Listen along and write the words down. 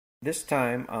This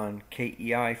time on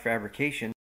KEI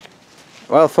Fabrication.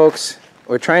 Well, folks,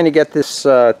 we're trying to get this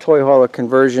toy hauler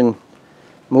conversion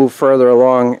moved further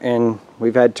along, and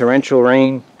we've had torrential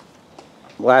rain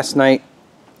last night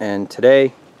and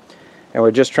today, and we're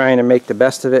just trying to make the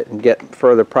best of it and get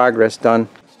further progress done.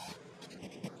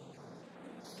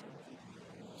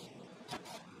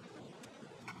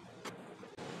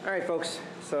 Alright folks,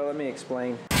 so let me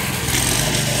explain.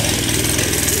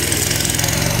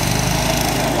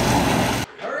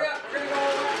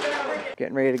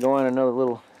 Getting ready to go on another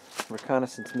little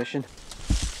reconnaissance mission.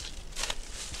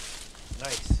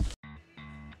 Nice.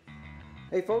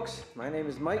 Hey folks, my name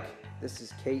is Mike. This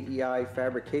is KEI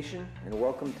Fabrication, and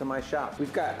welcome to my shop.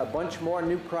 We've got a bunch more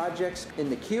new projects in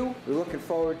the queue. We're looking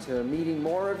forward to meeting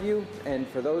more of you, and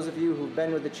for those of you who've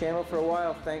been with the channel for a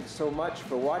while, thanks so much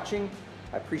for watching.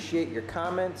 I appreciate your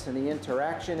comments and the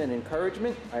interaction and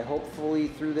encouragement. I hopefully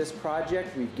through this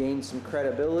project we've gained some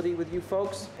credibility with you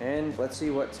folks, and let's see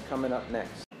what's coming up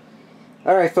next.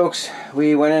 Alright folks,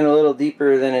 we went in a little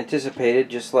deeper than anticipated.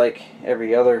 Just like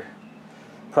every other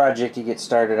project you get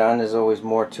started on, there's always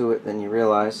more to it than you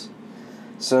realize.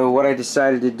 So what I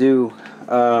decided to do,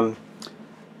 the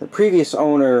previous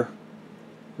owner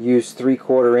used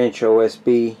 3/4 inch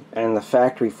OSB and the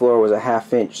factory floor was a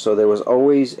 1/2 inch, so there was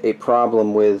always a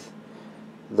problem with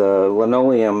the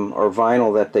linoleum or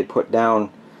vinyl that they put down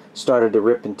started to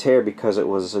rip and tear because it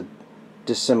was a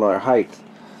dissimilar height.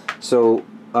 So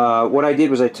what I did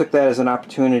was I took that as an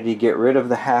opportunity to get rid of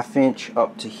the 1/2 inch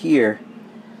up to here,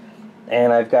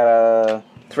 and I've got a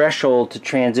threshold to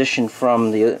transition from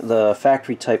the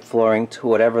factory type flooring to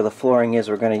whatever the flooring is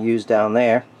we're going to use down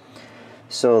there.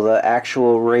 So the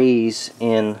actual raise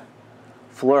in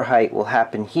floor height will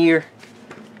happen here.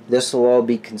 This will all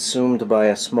be consumed by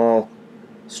a small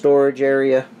storage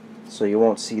area, so you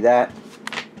won't see that.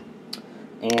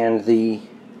 And the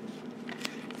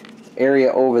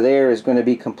area over there is going to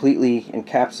be completely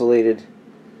encapsulated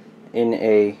in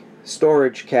a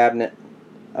storage cabinet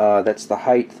that's the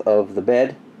height of the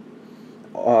bed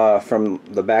from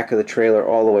the back of the trailer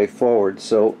all the way forward.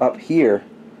 So up here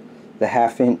the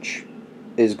 1/2 inch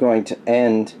is going to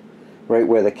end right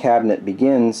where the cabinet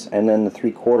begins, and then the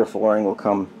 3/4 flooring will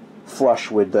come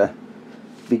flush with the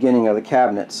beginning of the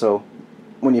cabinet, so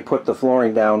when you put the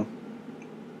flooring down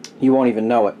you won't even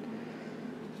know it.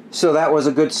 So that was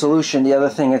a good solution. The other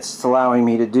thing it's allowing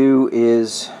me to do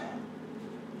is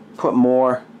put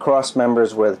more cross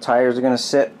members where the tires are going to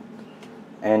sit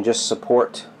and just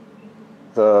support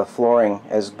the flooring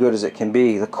as good as it can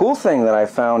be. The cool thing that I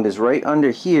found is right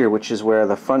under here, which is where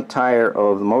the front tire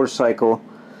of the motorcycle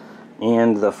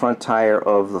and the front tire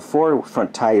of the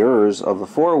front tires of the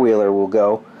four-wheeler will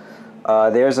go.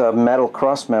 There's a metal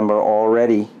cross member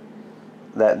already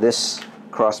that this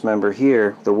cross member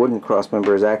here, the wooden cross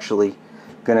member, is actually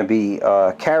going to be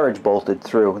carriage bolted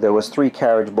through. There was 3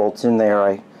 carriage bolts in there.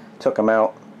 I took them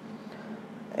out,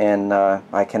 and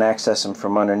I can access them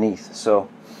from underneath. So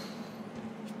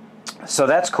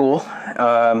that's cool.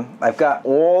 I've got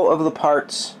all of the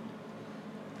parts.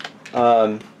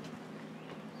 I'm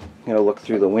going to look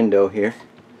through the window here.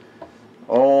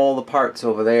 All the parts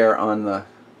over there on the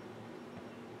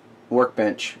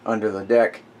workbench under the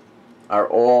deck are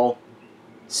all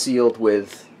sealed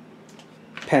with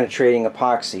penetrating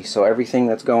epoxy. So everything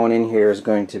that's going in here is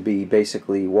going to be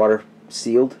basically water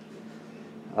sealed,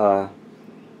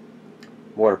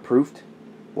 waterproofed,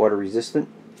 water resistant.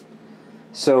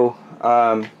 So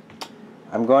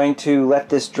I'm going to let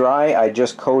this dry. I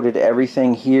just coated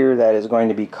everything here that is going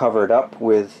to be covered up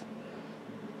with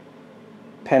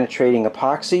penetrating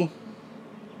epoxy,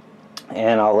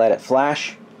 and I'll let it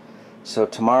flash. So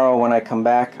tomorrow when I come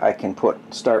back I can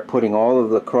start putting all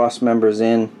of the cross members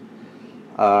in,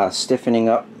 stiffening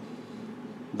up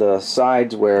the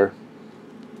sides where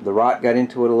the rot got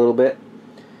into it a little bit,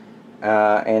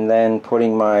 and then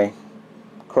putting my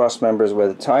cross members where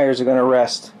the tires are going to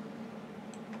rest.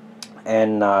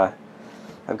 And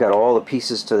I've got all the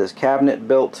pieces to this cabinet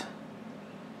built.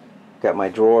 Got my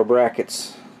drawer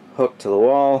brackets hooked to the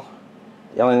wall.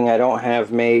 The only thing I don't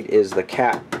have made is the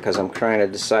cap, because I'm trying to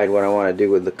decide what I want to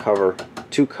do with the cover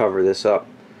to cover this up.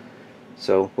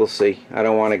 So we'll see. I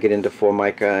don't want to get into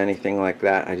Formica or anything like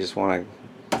that. I just want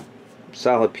a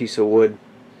solid piece of wood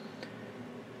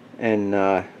and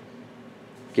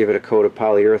give it a coat of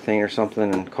polyurethane or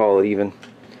something and call it even.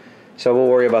 So we'll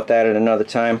worry about that at another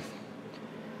time.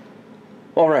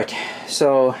 Alright,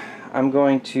 so I'm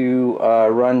going to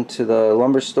run to the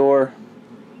lumber store,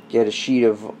 get a sheet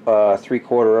of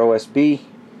 3/4 OSB.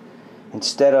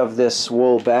 Instead of this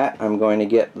wool bat, I'm going to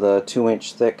get the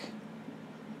 2-inch thick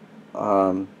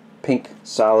pink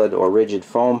solid or rigid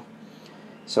foam.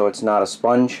 so it's not a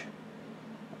sponge,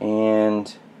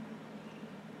 and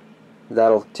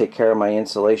that'll take care of my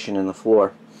insulation in the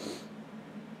floor.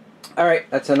 Alright,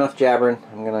 that's enough jabbering.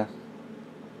 I'm gonna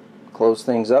close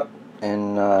things up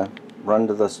and run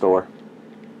to the store.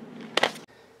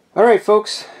 Alright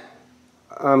folks,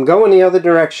 I'm going the other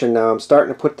direction now. I'm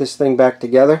starting to put this thing back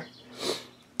together.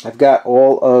 I've got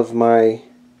all of my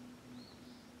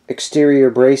exterior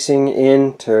bracing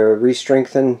in to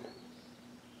re-strengthen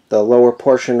the lower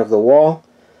portion of the wall.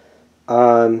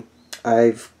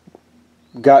 I've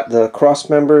got the cross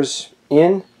members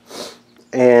in,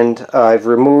 and I've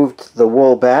removed the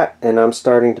wool bat, and I'm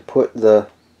starting to put the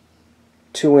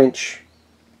 2-inch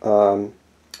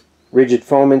rigid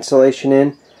foam insulation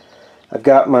in. I've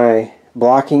got my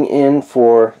blocking in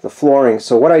for the flooring.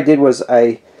 So what I did was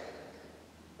I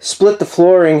split the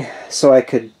flooring so I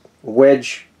could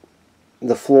wedge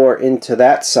the floor into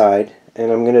that side,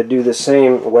 and I'm going to do the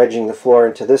same, wedging the floor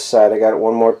into this side. I got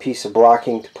one more piece of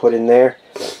blocking to put in there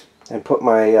and put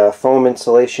my foam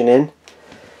insulation in,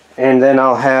 and then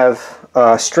I'll have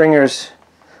stringers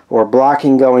or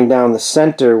blocking going down the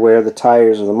center where the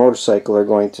tires of the motorcycle are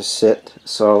going to sit.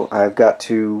 So I've got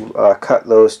to cut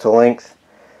those to length,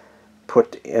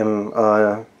 put them,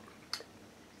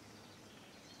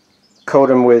 coat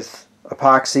them with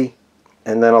epoxy,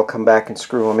 and then I'll come back and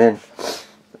screw them in.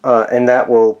 And that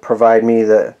will provide me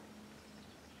the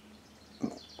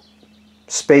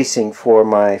spacing for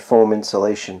my foam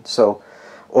insulation. So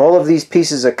all of these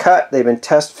pieces are cut, they've been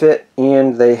test fit,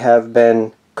 and they have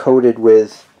been coated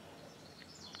with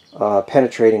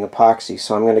penetrating epoxy.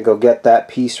 So I'm going to go get that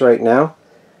piece right now,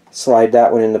 slide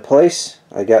that one into place.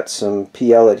 I got some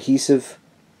PL adhesive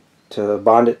to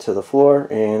bond it to the floor,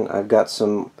 and I've got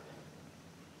some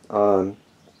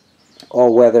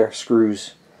all-weather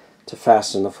screws to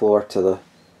fasten the floor to the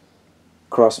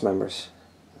cross members.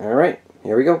 Alright,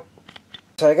 here we go.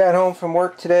 So I got home from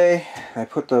work today. I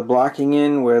put the blocking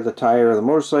in where the tire of the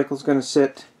motorcycle is going to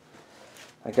sit.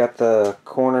 I got the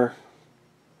corner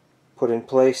put in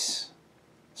place,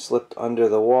 slipped under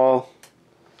the wall,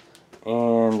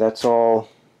 and that's all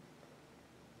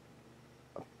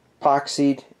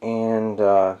epoxied and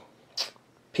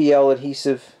PL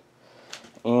adhesive,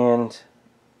 and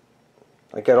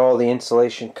I got all the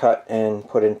insulation cut and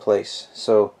put in place.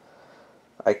 So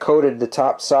I coated the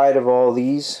top side of all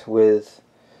these with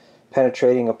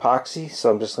penetrating epoxy, so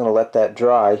I'm just going to let that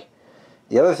dry.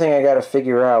 The other thing I got to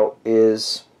figure out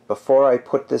is, before I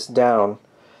put this down,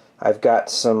 I've got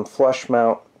some flush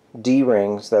mount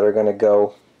D-rings that are going to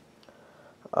go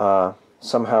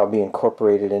somehow be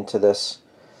incorporated into this.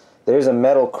 There's a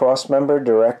metal cross member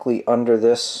directly under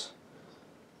this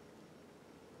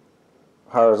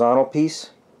horizontal piece,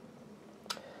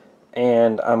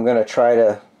 and I'm going to try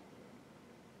to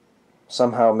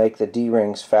somehow make the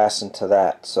D-rings fasten to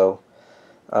that. So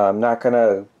I'm not going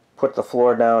to put the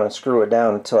floor down and screw it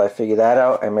down until I figure that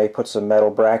out. I may put some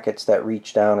metal brackets that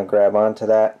reach down and grab onto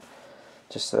that,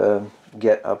 just to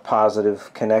get a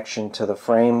positive connection to the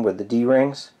frame with the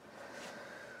D-rings,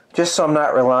 just so I'm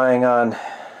not relying on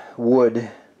wood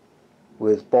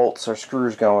with bolts or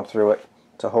screws going through it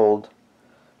to hold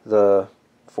the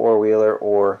four-wheeler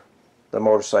or the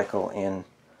motorcycle in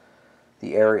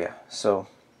the area. So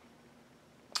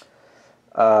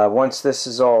once this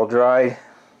is all dried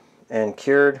and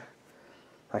cured,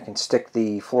 I can stick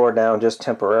the floor down just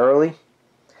temporarily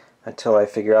until I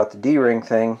figure out the D-ring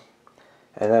thing,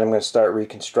 and then I'm going to start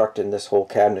reconstructing this whole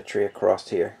cabinetry across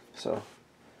here. So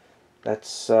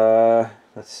that's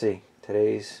let's see,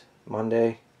 today's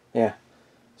Monday, yeah,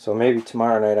 so maybe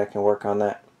tomorrow night I can work on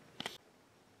that.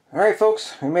 Alright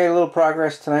folks, we made a little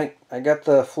progress tonight. I got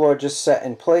the floor just set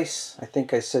in place. I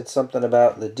think I said something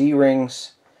about the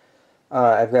D-rings.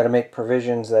 I've got to make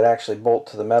provisions that actually bolt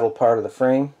to the metal part of the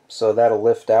frame, so that'll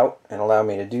lift out and allow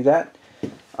me to do that.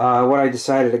 What I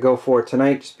decided to go for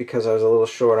tonight, just because I was a little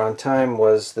short on time,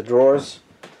 was the drawers.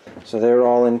 So they're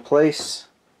all in place.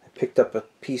 I picked up a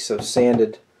piece of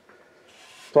sanded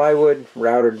plywood,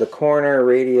 routed the corner,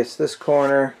 radius this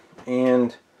corner,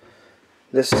 and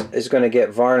this is going to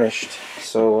get varnished.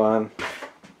 So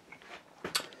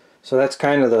so that's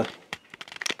kind of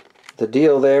the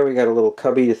deal there. We got a little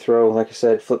cubby to throw, like I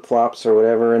said, flip-flops or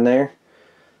whatever in there.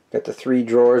 Got the 3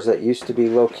 drawers that used to be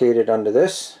located under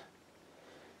this,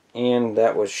 and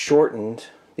that was shortened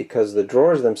because the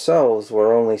drawers themselves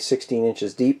were only 16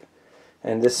 inches deep,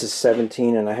 and this is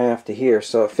 17.5 to here,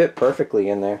 so it fit perfectly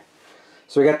in there.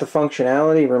 So we got the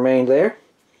functionality remained there,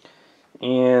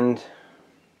 and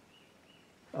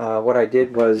what I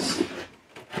did was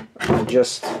I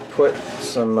just put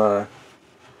some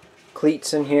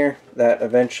cleats in here that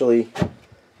eventually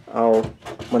I'll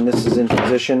when this is in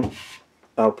position,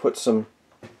 I'll put some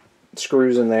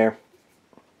screws in there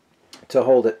to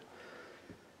hold it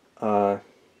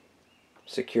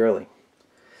securely.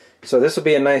 So this will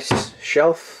be a nice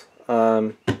shelf.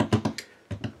 I'm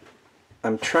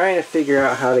trying to figure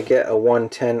out how to get a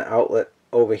 110 outlet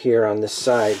over here on this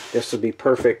side. This would be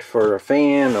perfect for a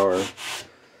fan or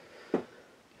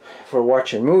for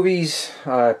watching movies.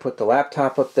 Put the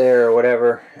laptop up there or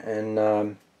whatever, and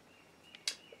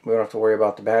we don't have to worry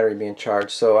about the battery being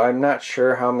charged. So I'm not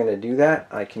sure how I'm going to do that.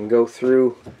 I can go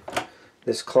through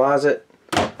this closet.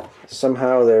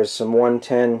 Somehow there's some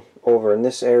 110 over in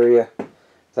this area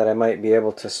that I might be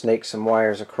able to snake some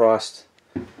wires across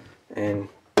and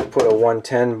put a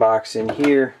 110 box in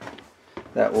here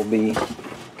that will be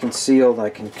concealed. I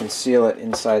can conceal it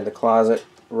inside the closet,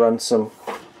 run some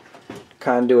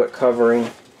conduit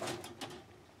covering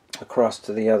across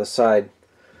to the other side,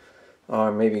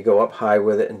 or maybe go up high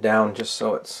with it and down just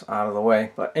so it's out of the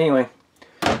way. But anyway,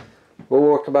 we'll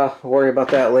worry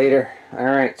about that later.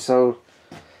 Alright, so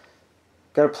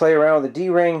got to play around with the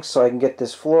D-ring so I can get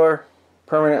this floor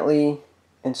permanently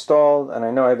installed, and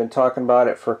I know I've been talking about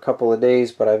it for a couple of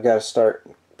days, but I've got to start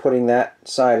putting that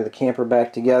side of the camper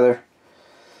back together,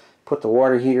 put the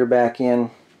water heater back in,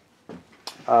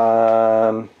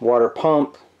 water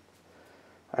pump.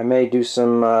 I may do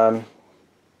some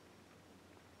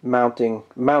mount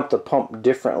the pump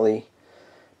differently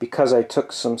because I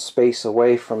took some space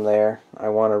away from there. I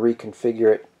want to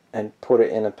reconfigure it and put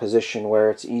it in a position where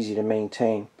it's easy to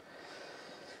maintain.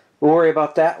 We'll worry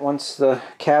about that once the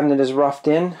cabinet is roughed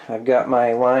in. I've got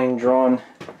my line drawn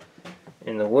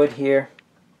in the wood here.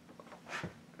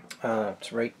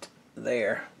 It's right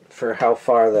there for how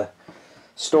far the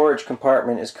storage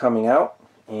compartment is coming out,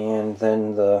 and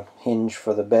then the hinge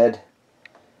for the bed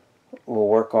will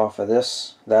work off of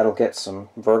this. That'll get some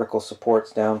vertical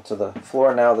supports down to the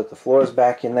floor now that the floor is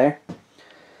back in there.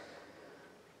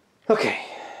 Okay.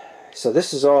 So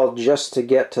this is all just to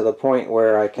get to the point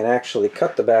where I can actually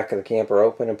cut the back of the camper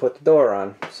open and put the door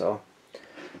on. So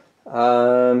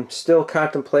still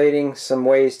contemplating some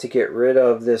ways to get rid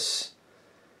of this,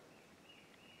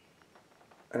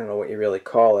 I don't know what you really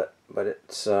call it, but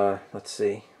it's, let's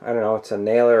see, I don't know, it's a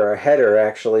nailer or a header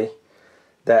actually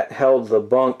that held the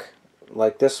bunk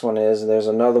like this one is. There's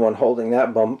another one holding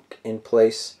that bunk in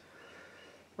place.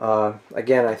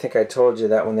 Again, I think I told you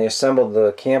that when they assembled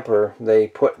the camper, they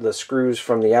put the screws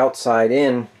from the outside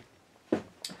in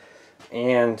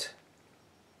and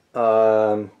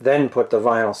then put the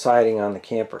vinyl siding on the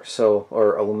camper, so,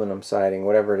 or aluminum siding,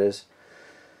 whatever it is.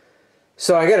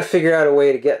 So I got to figure out a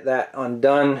way to get that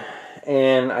undone,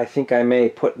 and I think I may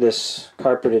put this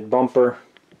carpeted bumper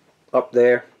up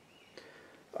there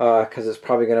because it's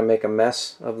probably going to make a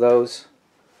mess of those.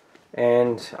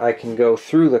 And I can go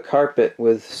through the carpet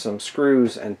with some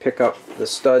screws and pick up the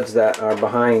studs that are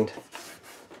behind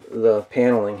the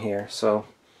paneling here. So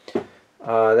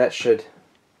that should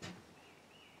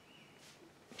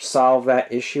solve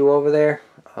that issue over there.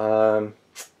 I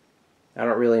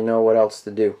don't really know what else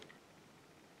to do.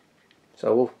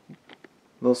 So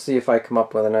we'll see if I come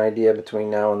up with an idea between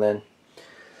now and then.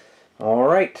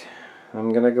 Alright,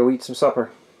 I'm gonna go eat some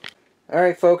supper.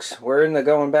 Alright folks, we're in the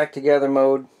going back together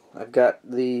mode. I've got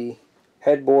the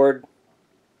headboard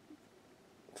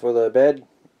for the bed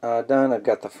done. I've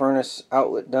got the furnace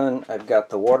outlet done. I've got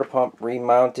the water pump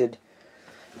remounted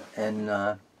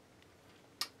and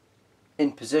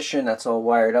in position. That's all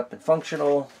wired up and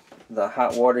functional. The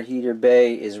hot water heater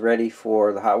bay is ready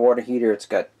for the hot water heater. It's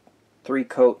got 3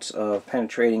 coats of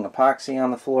penetrating epoxy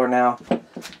on the floor now.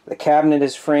 The cabinet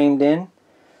is framed in.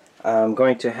 I'm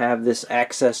going to have this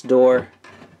access door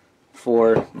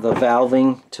for the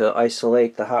valving to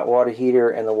isolate the hot water heater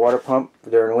and the water pump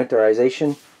during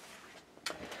winterization.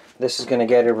 This is going to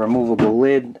get a removable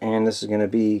lid, and this is going to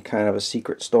be kind of a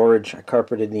secret storage. I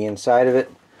carpeted the inside of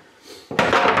it.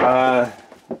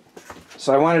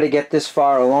 So I wanted to get this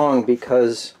far along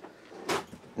because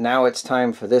now it's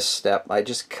time for this step. I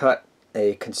just cut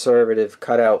a conservative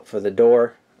cutout for the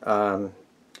door. The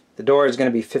door is going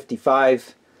to be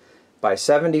 55 by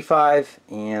 75,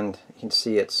 and you can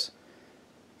see it's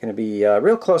going to be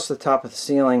real close to the top of the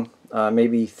ceiling,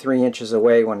 maybe 3 inches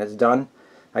away when it's done.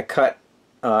 I cut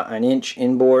an inch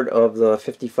inboard of the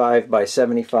 55 by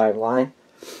 75 line.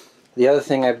 The other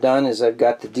thing I've done is I've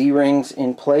got the D-rings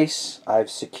in place. I've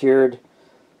secured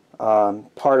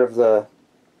part of the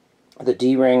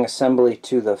D-ring assembly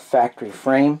to the factory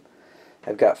frame.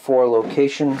 I've got 4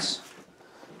 locations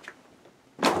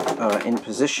in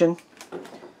position.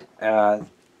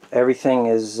 Everything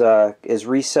is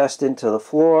recessed into the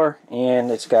floor,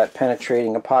 and it's got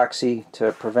penetrating epoxy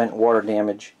to prevent water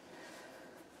damage.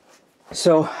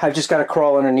 So I've just got to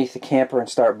crawl underneath the camper and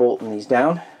start bolting these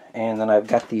down, and then I've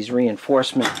got these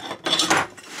reinforcement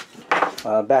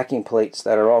backing plates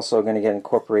that are also going to get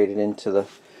incorporated into the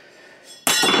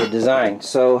design.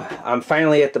 So I'm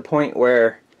finally at the point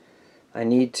where I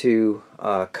need to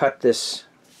cut this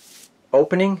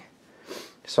opening.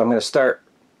 So I'm going to start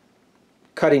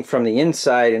cutting from the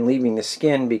inside and leaving the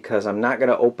skin, because I'm not going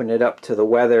to open it up to the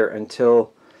weather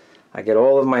until I get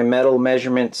all of my metal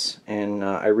measurements, and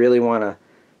I really want to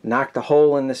knock the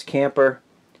hole in this camper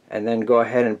and then go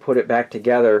ahead and put it back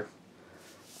together,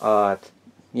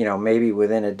 you know, maybe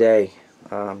within a day.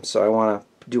 So I want to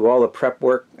do all the prep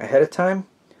work ahead of time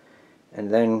and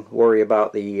then worry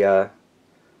about the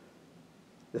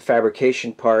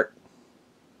fabrication part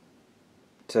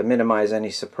to minimize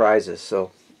any surprises.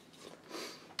 So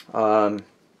I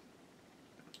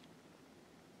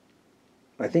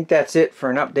think that's it for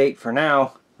an update for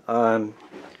now.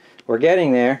 We're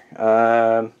getting there.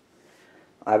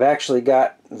 I've actually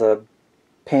got the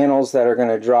panels that are going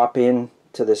to drop in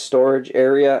to the storage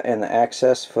area and the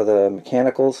access for the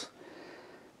mechanicals,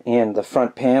 and the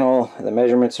front panel, the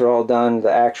measurements are all done.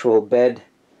 The actual bed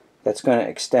that's going to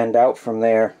extend out from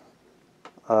there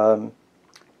for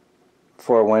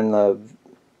when the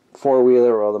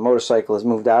four-wheeler or the motorcycle is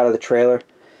moved out of the trailer,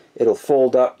 it'll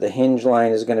fold up. The hinge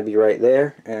line is going to be right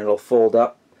there, and it'll fold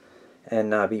up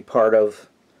and be part of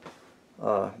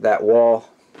that wall,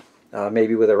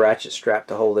 maybe with a ratchet strap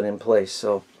to hold it in place.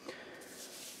 So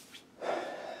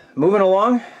moving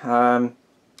along, kind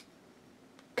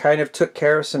of took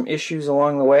care of some issues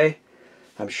along the way.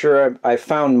 I'm sure I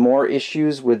found more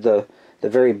issues with the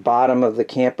very bottom of the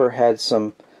camper had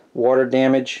some water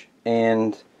damage,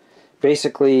 and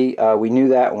basically we knew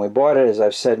that when we bought it, as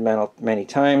I've said many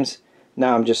times.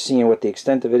 Now I'm just seeing what the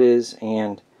extent of it is,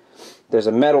 and there's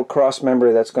a metal cross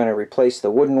member that's going to replace the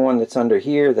wooden one that's under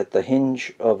here that the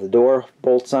hinge of the door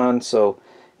bolts on. So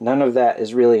none of that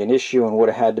is really an issue and would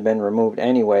have had to been removed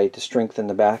anyway to strengthen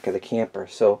the back of the camper.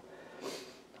 So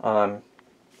I'm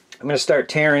going to start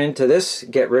tearing into this,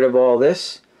 get rid of all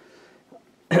this,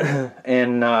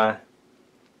 and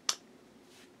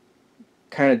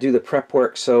kind of do the prep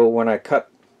work, so when I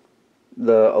cut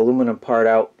the aluminum part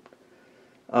out,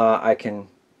 I can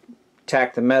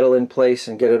tack the metal in place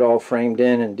and get it all framed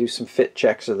in and do some fit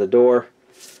checks of the door,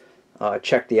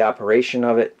 check the operation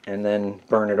of it, and then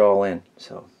burn it all in.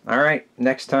 So alright,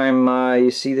 next time you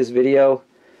see this video,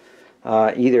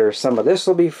 either some of this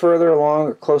will be further along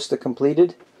or close to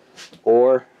completed,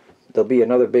 or there'll be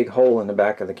another big hole in the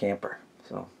back of the camper.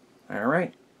 So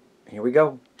alright, here we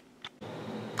go.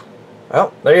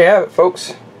 Well, there you have it,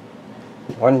 folks.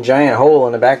 One giant hole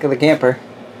in the back of the camper.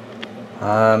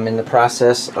 I'm in the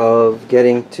process of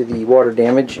getting to the water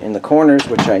damage in the corners,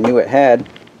 which I knew it had.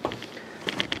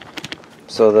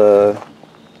 So the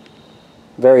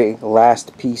very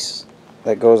last piece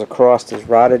that goes across is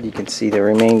rotted. You can see the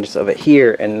remains of it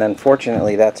here, and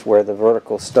unfortunately that's where the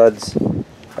vertical studs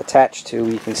attached to.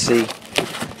 You can see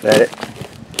that it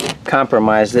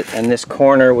compromised it, and this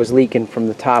corner was leaking from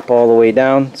the top all the way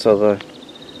down. So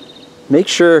make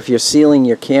sure, if you're sealing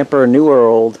your camper, new or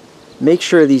old, make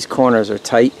sure these corners are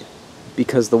tight,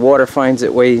 because the water finds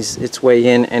its way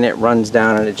in and it runs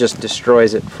down and it just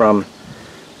destroys it from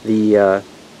the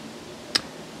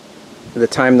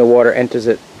time the water enters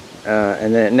it,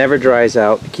 and then it never dries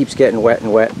out. It keeps getting wet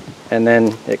and wet, and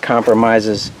then it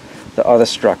compromises the other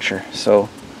structure. So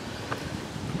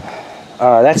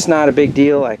that's not a big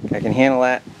deal. I can handle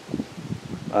that.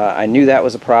 I knew that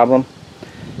was a problem,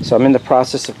 so I'm in the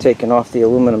process of taking off the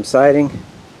aluminum siding,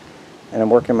 and I'm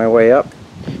working my way up.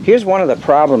 Here's one of the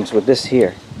problems with this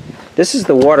here. This is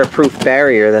the waterproof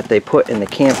barrier that they put in the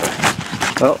camper.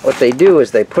 Well, what they do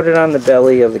is they put it on the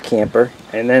belly of the camper,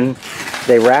 and then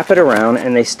they wrap it around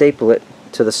and they staple it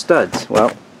to the studs.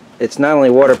 Well, it's not only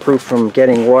waterproof from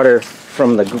getting water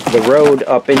from the road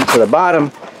up into the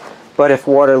bottom, but if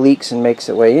water leaks and makes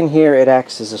its way in here, it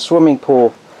acts as a swimming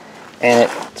pool, and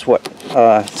it's what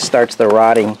starts the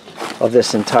rotting of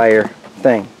this entire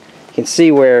thing. You can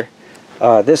see where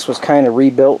this was kind of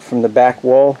rebuilt from the back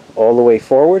wall all the way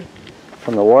forward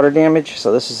from the water damage.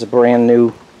 So this is a brand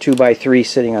new 2x3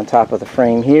 sitting on top of the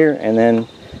frame here, and then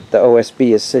the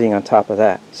OSB is sitting on top of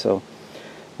that. So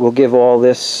we'll give all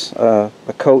this a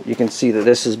coat. You can see that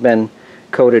this has been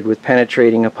coated with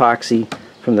penetrating epoxy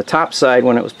from the top side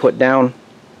when it was put down,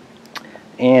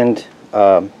 and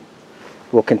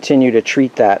we'll continue to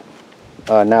treat that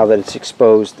now that it's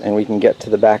exposed and we can get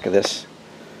to the back of this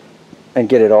and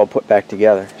get it all put back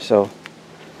together. So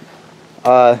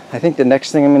I think the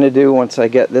next thing I'm going to do once I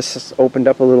get this opened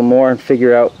up a little more and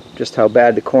figure out just how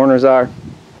bad the corners are,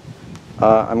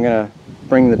 I'm going to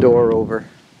bring the door over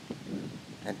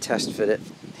and test fit it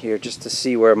here just to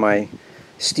see where my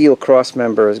steel cross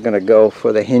member is going to go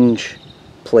for the hinge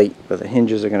plate where the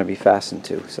hinges are going to be fastened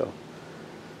to. So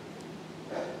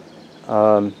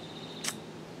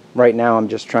right now I'm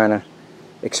just trying to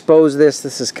expose this.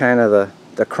 This is kind of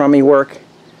the crummy work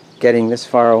getting this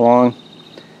far along,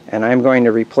 and I'm going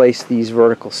to replace these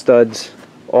vertical studs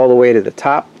all the way to the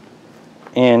top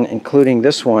and including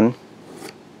this one,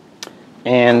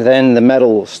 and then the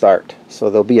metal will start. So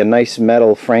there'll be a nice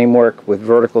metal framework with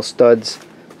vertical studs,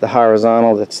 the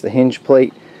horizontal that's the hinge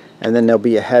plate, and then there'll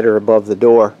be a header above the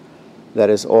door that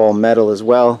is all metal as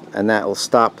well, and that will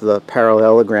stop the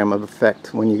parallelogram of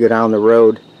effect when you go down the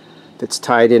road. If it's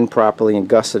tied in properly and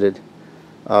gusseted,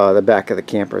 the back of the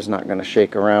camper is not going to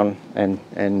shake around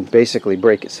and basically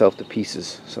break itself to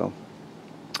pieces. So,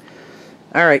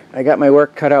 alright, I got my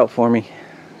work cut out for me.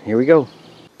 Here we go.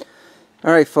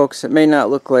 Alright folks, it may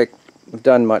not look like I've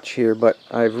done much here, but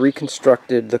I've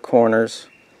reconstructed the corners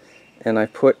and I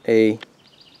put a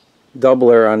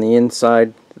doubler on the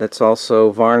inside that's also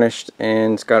varnished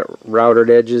and it's got routed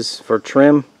edges for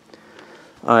trim.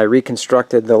 I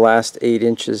reconstructed the last 8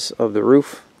 inches of the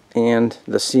roof and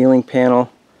the ceiling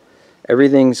panel.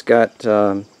 Everything's got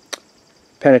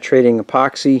penetrating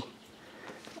epoxy,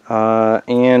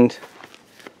 and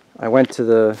I went to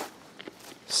the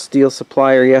steel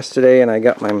supplier yesterday and I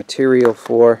got my material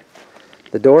for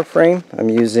the door frame. I'm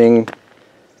using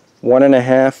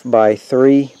 1.5 by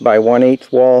 3 by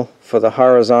 1/8 wall for the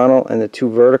horizontal and the 2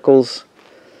 verticals.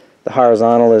 The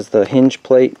horizontal is the hinge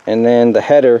plate, and then the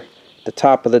header, the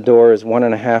top of the door, is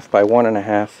 1.5 by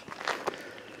 1.5.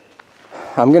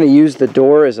 I'm going to use the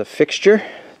door as a fixture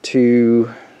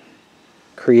to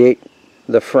create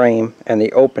the frame and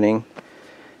the opening,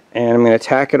 and I'm going to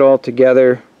tack it all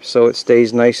together so it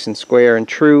stays nice and square and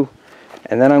true,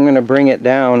 and then I'm going to bring it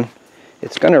down.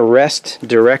 It's going to rest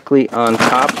directly on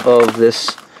top of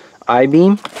this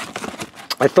I-beam.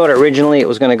 I thought originally it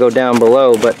was going to go down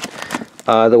below, but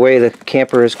the way the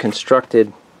camper is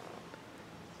constructed,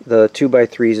 the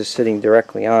 2x3s is sitting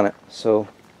directly on it. So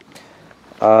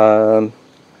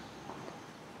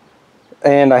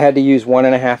and I had to use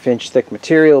 1.5 inch thick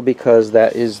material because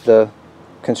that is the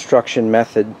construction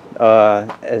method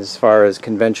as far as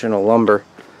conventional lumber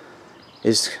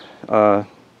is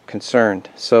concerned.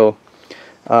 So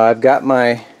I've got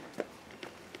my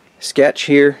sketch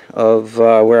here of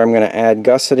where I'm going to add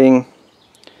gusseting,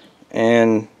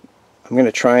 and I'm going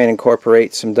to try and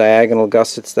incorporate some diagonal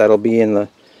gussets that'll be in the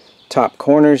top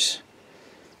corners.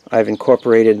 I've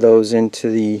incorporated those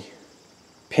into the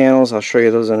panels. I'll show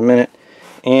you those in a minute,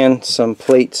 and some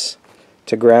plates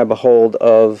to grab a hold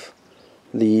of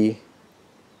the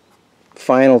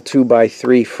final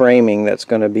 2x3 framing that's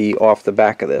going to be off the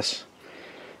back of this.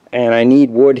 And I need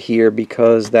wood here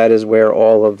because that is where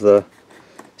all of the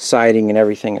siding and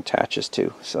everything attaches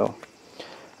to. So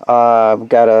I've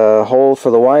got a hole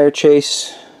for the wire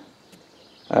chase.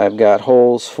 I've got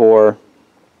holes for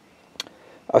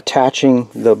attaching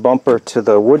the bumper to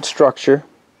the wood structure,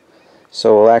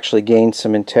 so we'll actually gain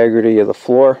some integrity of the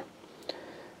floor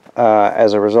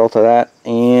as a result of that.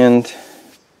 And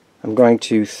I'm going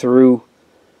to screw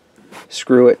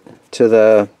it to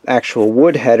the actual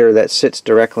wood header that sits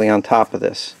directly on top of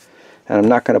this. And I'm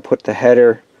not going to put the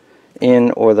header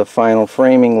in or the final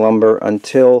framing lumber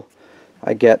until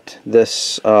I get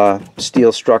this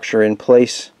steel structure in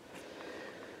place,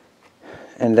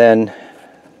 and then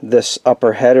this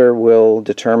upper header will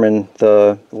determine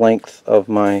the length of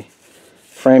my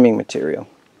framing material.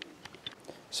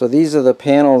 So these are the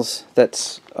panels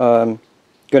that's going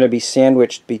to be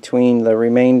sandwiched between the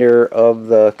remainder of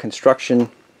the construction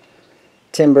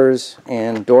timbers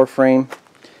and door frame,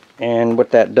 and what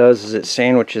that does is it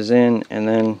sandwiches in, and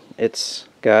then it's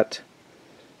got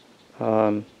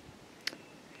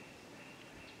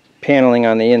paneling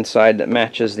on the inside that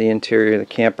matches the interior of the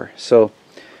camper. So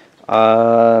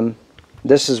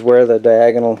this is where the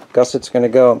diagonal gusset's going to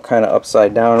go. I'm kind of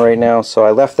upside down right now, so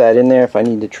I left that in there. If I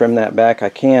need to trim that back, I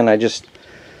can. I just,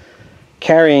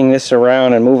 carrying this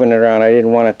around and moving it around, I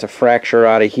didn't want it to fracture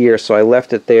out of here, so I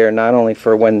left it there not only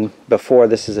for before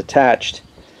this is attached,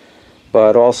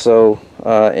 but also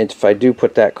if I do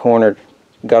put that cornered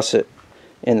gusset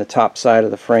in the top side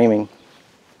of the framing,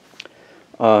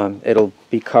 it'll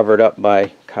be covered up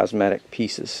by cosmetic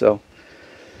pieces. So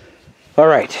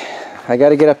alright, I got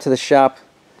to get up to the shop.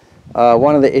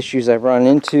 One of the issues I've run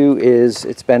into is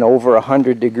it's been over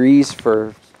 100 degrees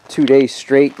for 2 days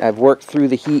straight. I've worked through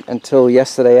the heat until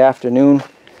yesterday afternoon,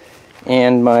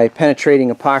 and my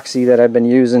penetrating epoxy that I've been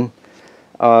using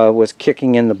was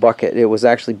kicking in the bucket. It was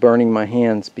actually burning my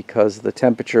hands because the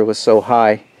temperature was so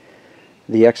high.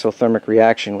 The exothermic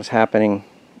reaction was happening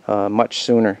much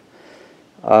sooner.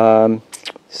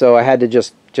 So I had to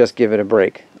just give it a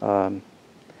break.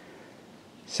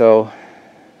 So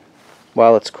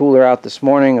while it's cooler out this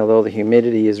morning, although the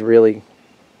humidity is really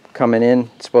coming in,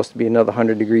 it's supposed to be another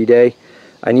 100-degree day,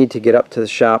 I need to get up to the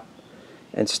shop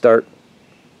and start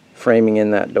framing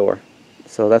in that door.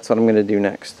 So that's what I'm going to do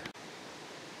next.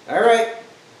 Alright,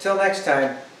 until next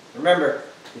time, remember,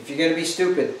 if you're going to be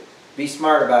stupid, be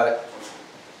smart about it.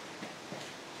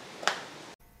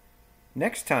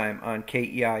 Next time on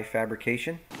KEI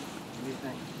Fabrication. What do you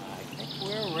think? I think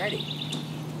we're ready.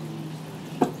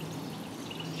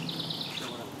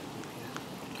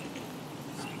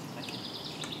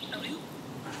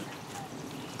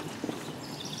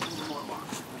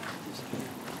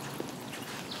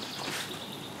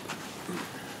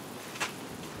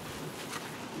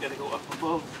 You gotta go up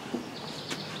above.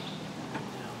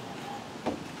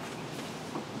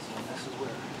 So this is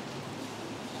where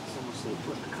someone said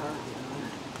put the car here.